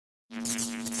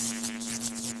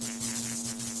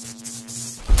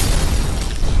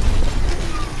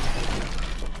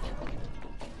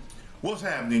What's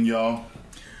happening, y'all?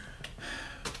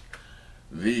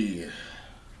 The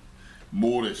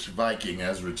Mordish Viking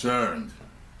has returned.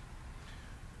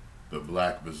 The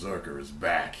Black Berserker is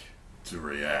back to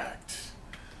react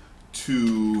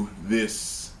to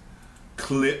this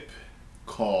clip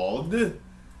called,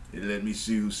 let me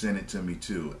see who sent it to me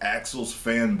too. Axel's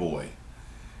Fanboy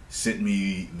sent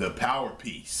me the power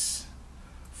piece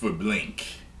for Blink.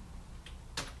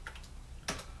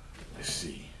 Let's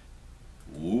see.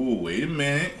 Ooh, wait a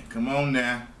minute. Come on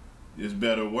now. This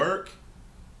better work.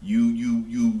 You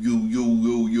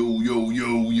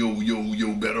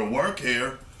better work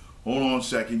here. Hold on a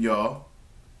second, y'all.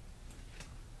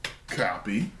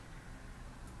 Copy.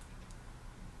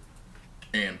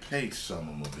 And paste some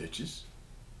of my bitches.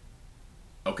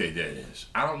 Okay, there it is.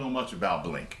 I don't know much about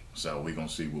Blink, so we're gonna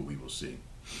see what we will see.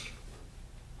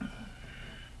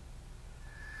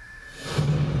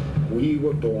 We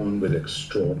were born with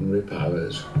extraordinary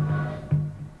powers,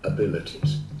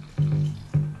 abilities.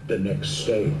 The next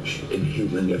stage in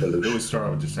human evolution. It always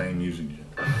start with the same music.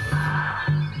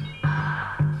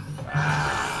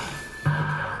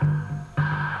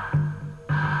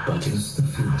 But is the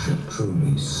future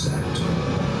truly set?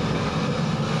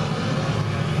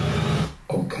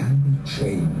 Or can we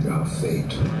change our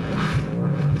fate?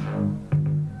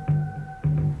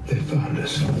 They found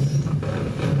us.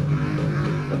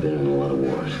 I've been in a lot of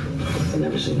wars. I've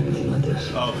never seen anything like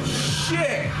this. Oh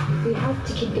shit! We have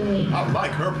to keep going. I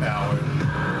like her power.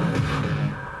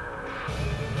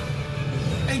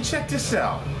 Hey, check this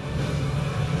out.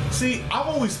 See, I've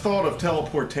always thought of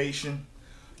teleportation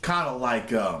kind of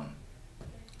like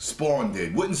Spawn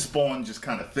did. Wouldn't Spawn just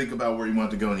kind of think about where he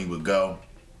wanted to go and he would go?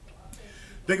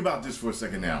 Think about this for a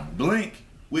second now. Blink,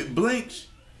 with Blink,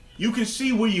 you can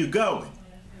see where you're going.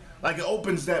 Like it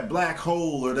opens that black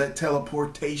hole or that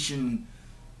teleportation,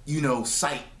 you know,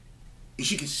 site. And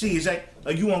she can see, it's like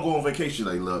you want to go on vacation.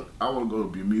 Like, look, I want to go to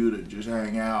Bermuda, just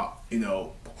hang out, you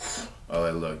know. Oh,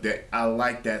 like, look, that I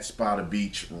like that spot of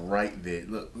beach right there.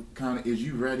 Look, kind of, is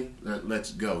you ready?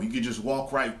 Let's go. You could just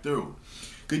walk right through.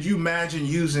 Could you imagine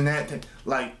using that?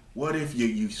 Like, what if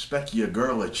you suspect your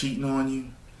girl are cheating on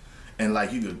you, and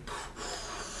like you could,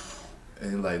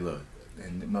 and like, look.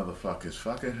 And the motherfucker's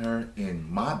fucking her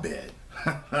in my bed.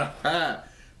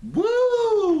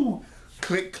 Woo!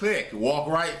 Click, click. Walk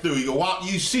right through. You walk.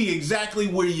 You see exactly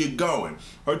where you're going.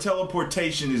 Her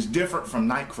teleportation is different from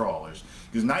Nightcrawler's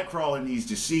because Nightcrawler needs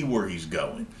to see where he's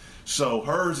going. So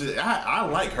hers is. I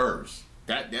like hers.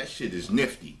 That shit is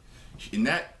nifty. In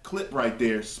that clip right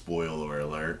there, spoiler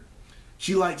alert,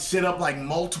 she like set up like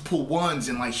multiple ones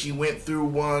and like she went through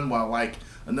one while like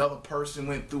another person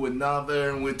went through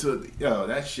another and went to, yo,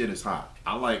 that shit is hot.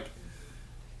 I like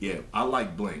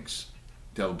Blink's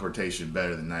teleportation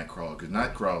better than Nightcrawler because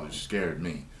Nightcrawler scared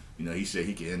me. You know, he said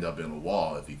he could end up in a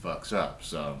wall if he fucks up,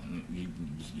 so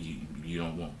you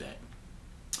don't want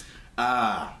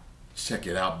that. Check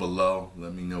it out below.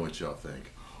 Let me know what y'all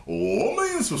think. 1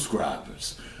 million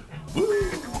subscribers.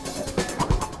 Woo!